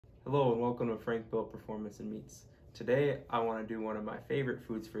Hello and welcome to Frank Built Performance and Meats. Today I want to do one of my favorite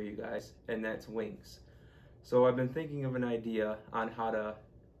foods for you guys, and that's wings. So I've been thinking of an idea on how to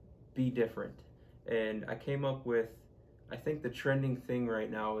be different, and I came up with, I think the trending thing right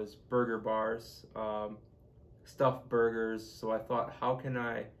now is burger bars, stuffed burgers. So I thought, how can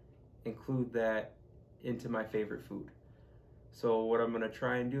I include that into my favorite food? So what I'm going to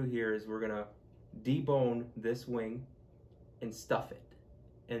try and do here is we're going to debone this wing and stuff it,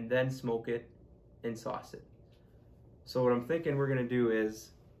 and then smoke it and sauce it. So what I'm thinking we're gonna do is,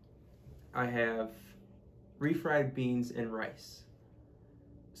 I have refried beans and rice.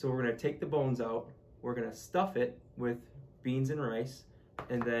 So we're gonna take the bones out, we're gonna stuff it with beans and rice,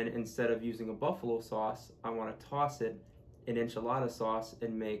 and then instead of using a buffalo sauce, I wanna toss it in enchilada sauce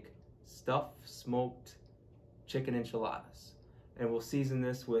and make stuffed smoked chicken enchiladas. And we'll season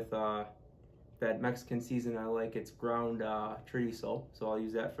this with that Mexican season I like. It's ground chorizo, so I'll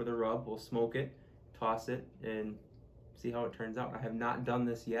use that for the rub. We'll smoke it, toss it, and see how it turns out. I have not done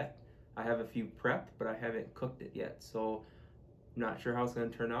this yet. I have a few prepped, but I haven't cooked it yet, so I'm not sure how it's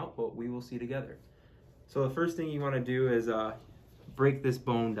going to turn out, but we will see together. So the first thing you want to do is break this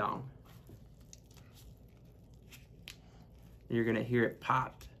bone down. You're going to hear it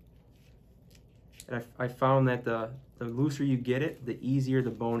pop. And I found that the looser you get it, the easier the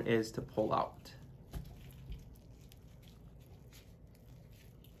bone is to pull out.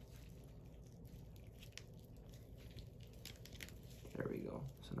 There we go.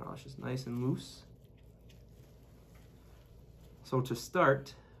 So now it's just nice and loose. So to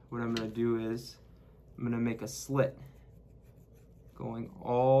start, what I'm going to do is I'm going to make a slit going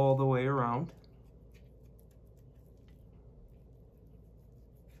all the way around.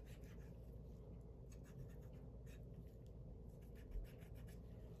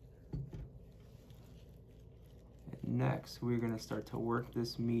 Next, we're going to start to work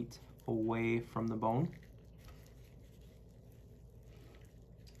this meat away from the bone.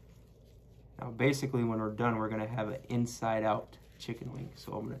 Now basically when we're done, we're going to have an inside out chicken wing.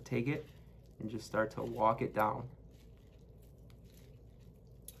 So I'm going to take it and just start to walk it down.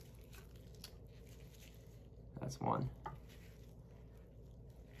 That's one.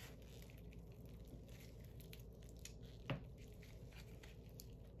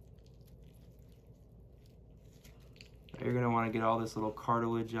 You're going to want to get all this little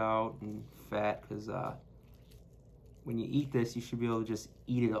cartilage out and fat, because when you eat this, you should be able to just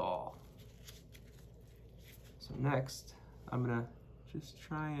eat it all. So next, I'm going to just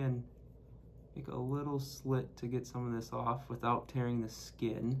try and make a little slit to get some of this off without tearing the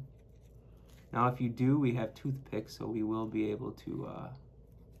skin. Now if you do, we have toothpicks, so we will be able to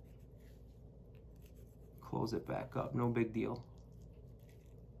close it back up. No big deal.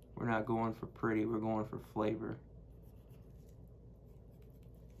 We're not going for pretty, we're going for flavor.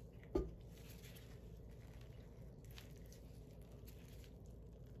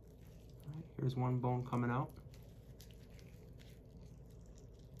 Here's one bone coming out.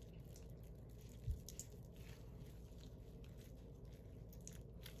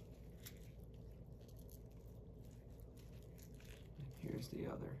 Here's the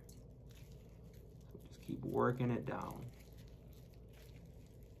other. So just keep working it down.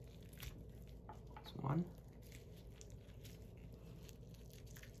 That's one.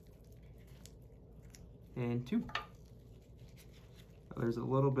 And two. There's a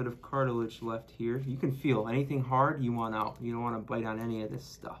little bit of cartilage left here. You can feel anything hard you want out. You don't want to bite on any of this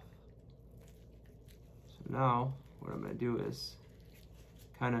stuff. So now what I'm going to do is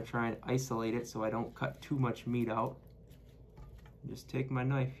kind of try and isolate it so I don't cut too much meat out. Just take my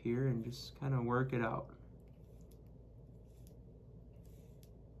knife here and just kind of work it out.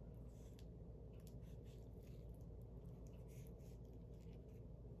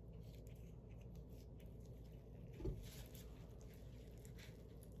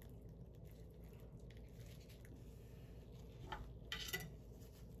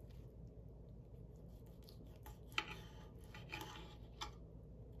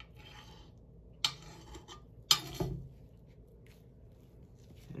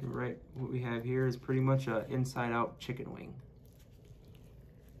 Right, what we have here is pretty much an inside out chicken wing.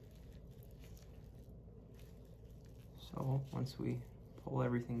 So once we pull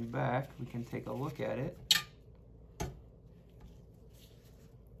everything back, we can take a look at it.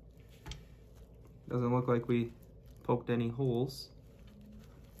 Doesn't look like we poked any holes.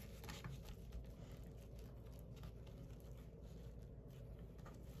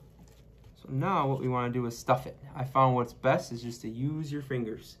 So now what we want to do is stuff it. I found what's best is just to use your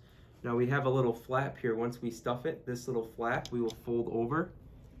fingers. Now we have a little flap here. Once we stuff it, this little flap we will fold over,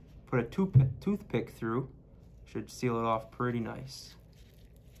 put a toothpick through, should seal it off pretty nice.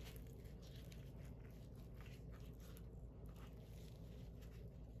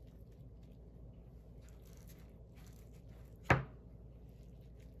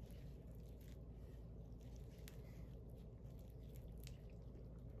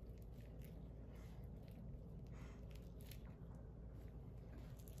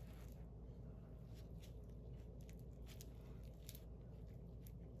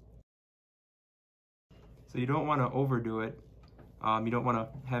 So you don't want to overdo it. You don't want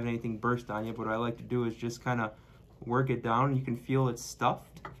to have anything burst on you, but what I like to do is just kind of work it down. You can feel it's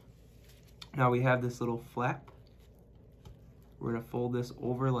stuffed. Now we have this little flap. We're going to fold this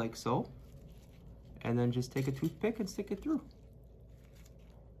over like so, and then just take a toothpick and stick it through.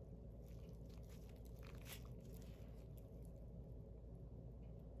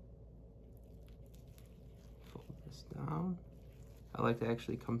 Fold this down. I like to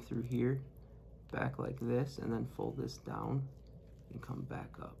actually come through here, back like this, and then fold this down and come back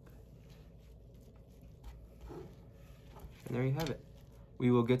up. And there you have it.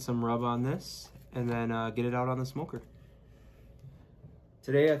 We will get some rub on this and then get it out on the smoker.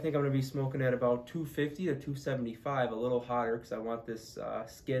 Today I think I'm going to be smoking at about 250 to 275, a little hotter because I want this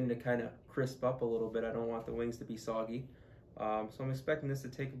skin to kind of crisp up a little bit. I don't want the wings to be soggy. So I'm expecting this to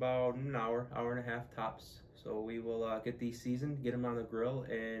take about an hour, hour and a half tops. So we will get these seasoned, get them on the grill,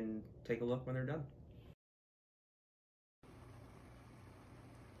 and take a look when they're done.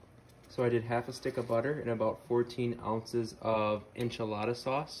 So I did half a stick of butter and about 14 ounces of enchilada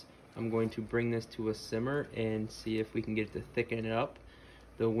sauce. I'm going to bring this to a simmer and see if we can get it to thicken it up.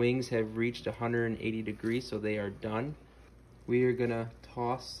 The wings have reached 180 degrees, so they are done. We are gonna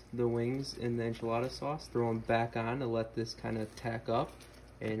toss the wings in the enchilada sauce, throw them back on to let this kind of tack up,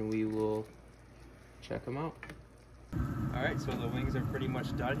 and we will check them out. All right, so the wings are pretty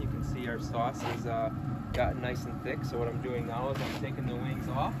much done. You can see our sauce has gotten nice and thick. So what I'm doing now is I'm taking the wings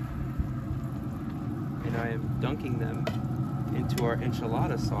off, and I am dunking them into our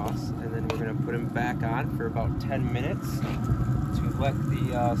enchilada sauce, and then we're gonna put them back on for about 10 minutes to let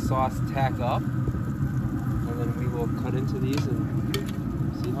the sauce tack up, and then we will cut into these and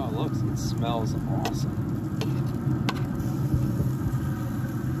see how it looks. It smells awesome.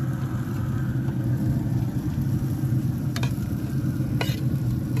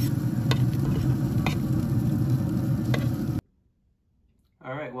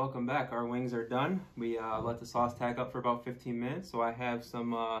 All right, welcome back. Our wings are done. We let the sauce tack up for about 15 minutes. So I have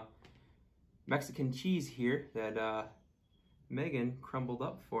some Mexican cheese here that Megan crumbled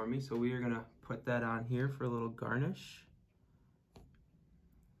up for me. So we are gonna put that on here for a little garnish.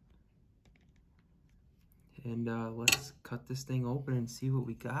 And let's cut this thing open and see what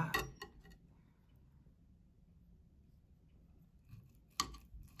we got.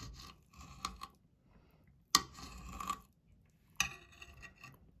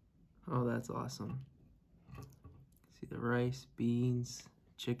 Oh, that's awesome. See the rice, beans,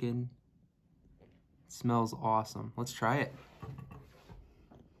 chicken. It smells awesome. Let's try it.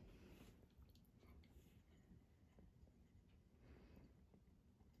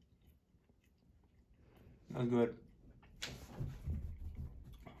 That's good.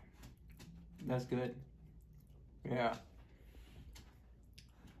 That's good. Yeah.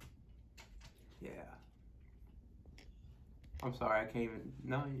 Yeah. I'm sorry, I can't even,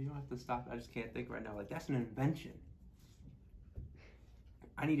 no, you don't have to stop. I just can't think right now. Like, that's an invention.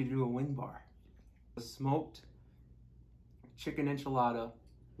 I need to do a wing bar. A smoked chicken enchilada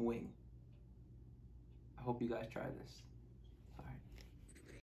wing. I hope you guys try this.